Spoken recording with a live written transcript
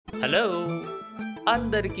Hello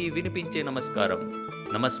అందరికీ వినిపించే నమస్కారం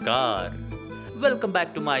namaskar welcome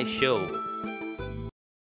back to my show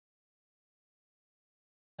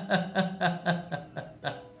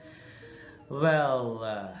Well,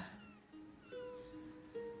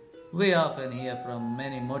 we often hear from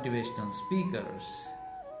many motivational speakers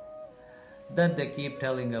that they keep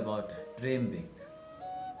telling about dream big.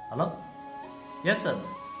 Hello? Yes, sir.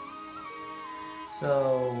 So,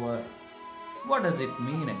 what does it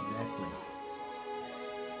mean exactly?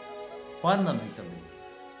 Fundamentally,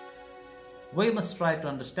 we must try to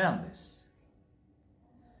understand this.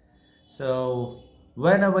 So,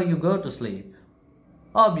 whenever you go to sleep,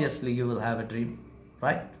 obviously you will have a dream,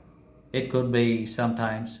 right? It could be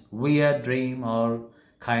sometimes weird dream or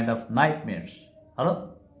kind of nightmares. Hello?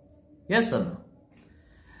 Yes or no?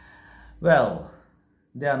 Well,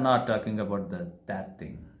 they are not talking about that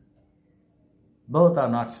thing. Both are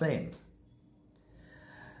not same.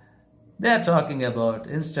 They are talking about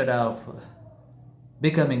instead of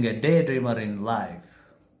becoming a daydreamer in life,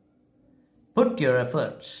 put your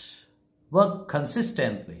efforts, work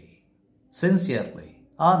consistently, sincerely,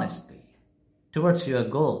 honestly, towards your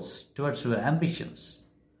goals, towards your ambitions.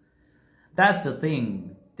 That's the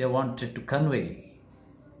thing they wanted to convey